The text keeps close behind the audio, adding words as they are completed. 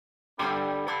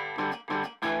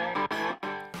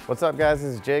What's up, guys?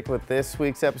 This is Jake with this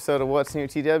week's episode of What's New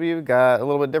TW. Got a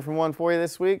little bit different one for you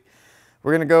this week.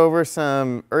 We're going to go over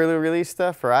some early release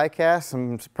stuff for ICAST,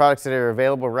 some products that are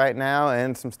available right now,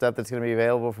 and some stuff that's going to be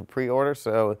available for pre-order.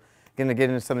 So going to get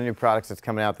into some of the new products that's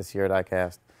coming out this year at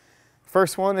ICAST.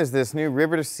 First one is this new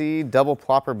River to Sea double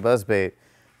plopper buzzbait.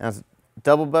 Now, it's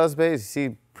double buzzbait, as you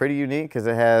see, pretty unique because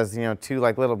it has, two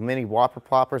like little mini whopper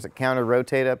ploppers that counter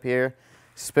rotate up here,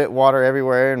 spit water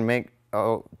everywhere, and make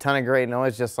a ton of great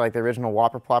noise just like the original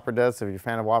whopper plopper does. So if you're a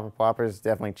fan of whopper ploppers,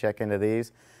 definitely check into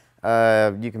these.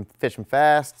 You can fish them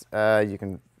fast. You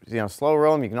can slow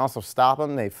roll them. You can also stop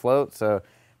them. They float, so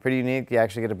pretty unique. You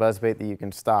actually get a buzzbait that you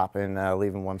can stop and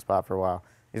leave in one spot for a while.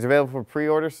 These are available for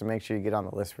pre-order, so make sure you get on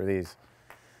the list for these.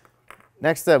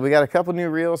 Next up, we got a couple new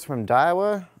reels from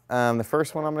Daiwa. The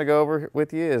first one I'm going to go over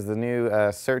with you is the new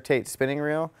Certate spinning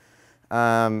reel.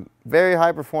 Very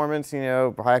high performance,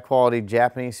 high quality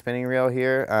Japanese spinning reel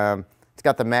here. It's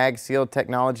got the mag sealed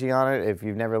technology on it. If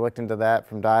you've never looked into that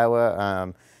from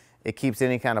Daiwa, it keeps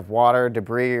any kind of water,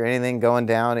 debris, or anything going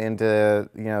down into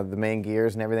the main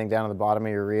gears and everything down to the bottom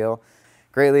of your reel.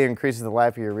 Greatly increases the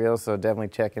life of your reel, so definitely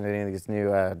check into any of these new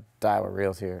Daiwa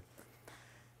reels here.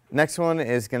 Next one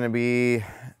is going to be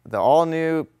the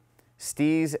all-new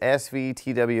Steez SV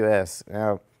TWS.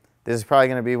 Now, this is probably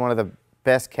going to be one of the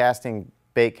best casting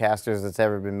bait casters that's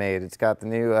ever been made. It's got the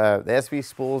new the SV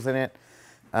spools in it,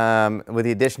 with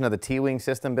the addition of the T-wing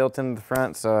system built into the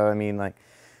front. So I mean, like,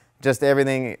 just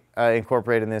everything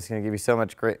incorporated in this is going to give you so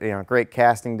much great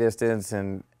casting distance,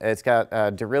 and it's got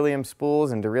beryllium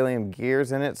spools and beryllium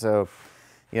gears in it. So,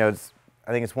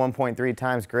 I think it's 1.3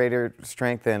 times greater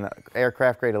strength than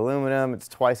aircraft grade aluminum. It's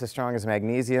twice as strong as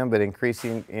magnesium, but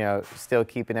increasing, still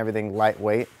keeping everything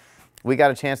lightweight. We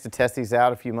got a chance to test these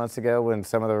out a few months ago when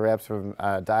some of the reps from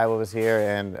Daiwa was here,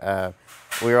 and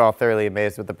we were all thoroughly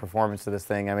amazed with the performance of this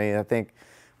thing. I mean, I think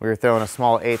we were throwing a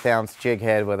small 1/8 ounce jig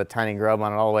head with a tiny grub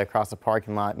on it all the way across the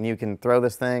parking lot, and you can throw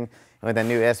this thing, and with that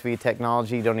new SV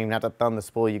technology, you don't even have to thumb the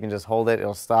spool. You can just hold it,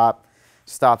 it'll stop,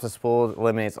 stops the spool,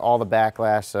 eliminates all the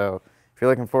backlash. So if you're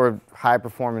looking for a high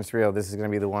performance reel, this is going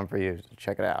to be the one for you. So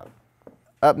check it out.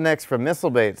 Up next from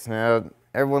Missile Baits. Now,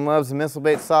 everyone loves the Missile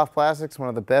Bait soft plastics, one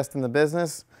of the best in the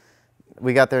business.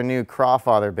 We got their new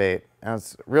Crawfather bait. Now,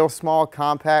 it's real small,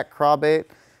 compact craw bait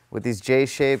with these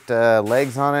J-shaped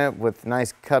legs on it with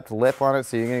nice cupped lip on it,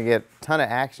 so you're going to get a ton of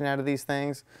action out of these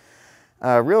things.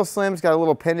 Real slim, it's got a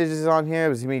little appendages on here.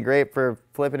 It's going to be great for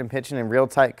flipping and pitching in real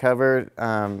tight cover.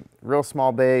 Real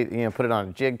small bait, put it on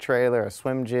a jig trailer, a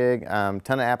swim jig. Ton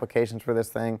of applications for this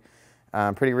thing.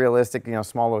 Pretty realistic,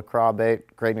 small little craw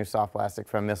bait. Great new soft plastic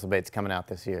from Missile Baits coming out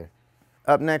this year.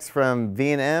 Up next from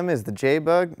V&M is the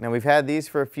J-Bug. Now, we've had these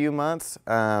for a few months.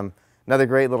 Another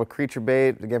great little creature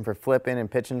bait, again, for flipping and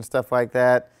pitching and stuff like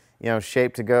that.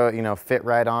 Shaped to go, fit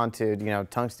right onto,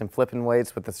 tungsten flipping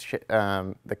weights with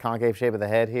the concave shape of the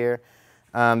head here.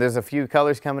 There's a few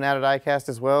colors coming out at ICAST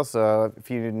as well, so a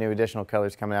few new additional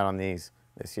colors coming out on these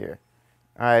this year.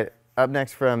 All right, up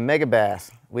next from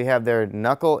Megabass, we have their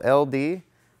Knuckle LD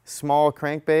small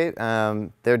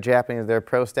crankbait. They're Japanese, they're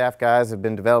pro staff guys, have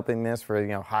been developing this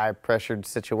for, high pressured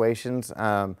situations.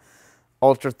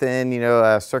 Ultra thin,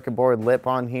 circuit board lip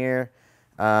on here.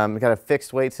 We've got a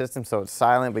fixed weight system, so it's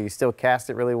silent, but you still cast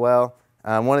it really well.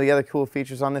 One of the other cool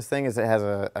features on this thing is it has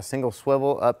a single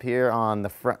swivel up here on the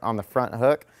front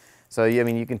hook. So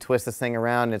you can twist this thing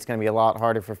around, and it's going to be a lot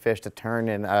harder for fish to turn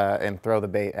and throw the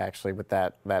bait actually with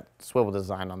that swivel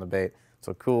design on the bait.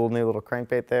 So cool new little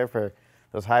crankbait there for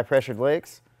those high pressured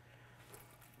lakes.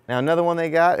 Now, another one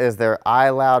they got is their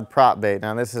iLoud prop bait.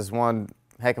 Now, this is one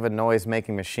heck of a noise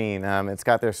making machine. It's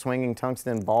got their swinging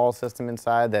tungsten ball system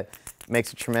inside that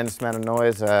makes a tremendous amount of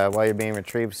noise while you're being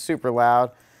retrieved. Super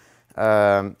loud.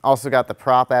 Also got the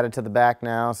prop added to the back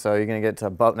now, so you're going to get to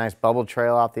a nice bubble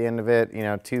trail off the end of it.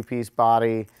 Two-piece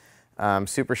body,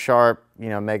 super sharp,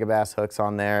 Megabass hooks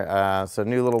on there. So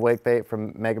new little wake bait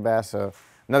from Megabass. So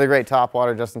another great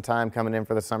topwater just in time coming in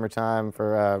for the summertime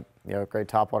for great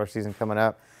topwater season coming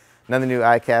up. Another new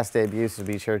ICAST debut, so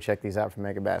be sure to check these out from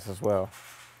Megabass as well.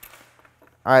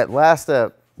 All right, last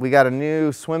up, we got a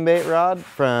new swim bait rod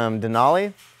from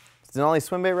Denali. Denali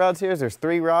swim bait rods here. There's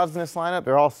 3 rods in this lineup.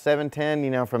 They're all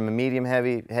 710, from the medium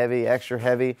heavy, extra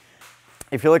heavy.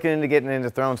 If you're looking into getting into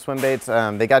throwing swim baits,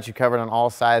 they got you covered on all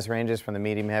size ranges from the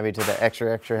medium heavy to the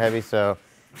extra heavy. So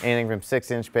anything from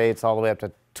 6-inch baits all the way up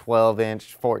to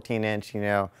 12-inch, 14-inch,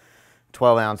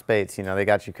 12-ounce baits, they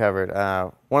got you covered.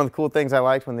 One of the cool things I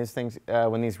liked when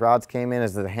these rods came in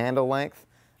is the handle length.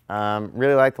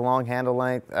 Really like the long handle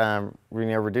length.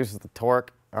 Reduces the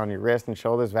torque on your wrist and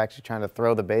shoulders of actually trying to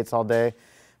throw the baits all day.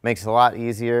 Makes it a lot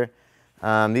easier.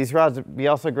 These rods would be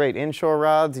also great inshore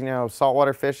rods, you know,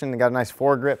 saltwater fishing. They got nice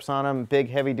foregrips on them, big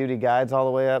heavy duty guides all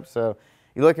the way up. So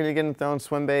you're looking to get them throwing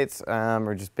swim baits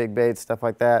or just big baits, stuff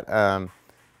like that.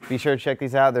 Be sure to check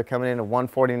these out. They're coming in at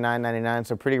 $149.99,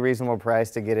 so pretty reasonable price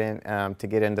to get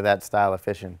into that style of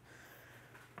fishing.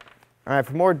 All right,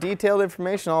 for more detailed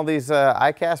information on all these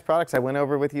ICAST products I went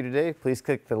over with you today, please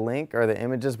click the link or the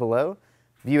images below.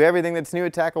 View everything that's new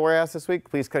at Tackle Warehouse this week.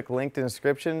 Please click the link in the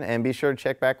description, and be sure to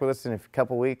check back with us in a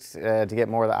couple weeks to get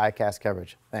more of the ICAST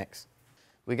coverage. Thanks.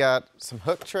 We got some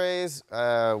hook trays,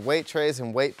 weight trays,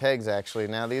 and weight pegs actually.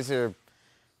 Now these are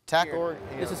tackle.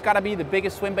 This has got to be the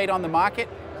biggest swim bait on the market.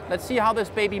 Let's see how this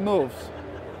baby moves.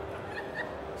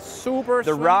 Super.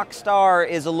 The Rockstar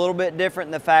is a little bit different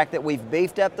in the fact that we've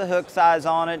beefed up the hook size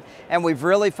on it, and we've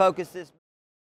really focused this.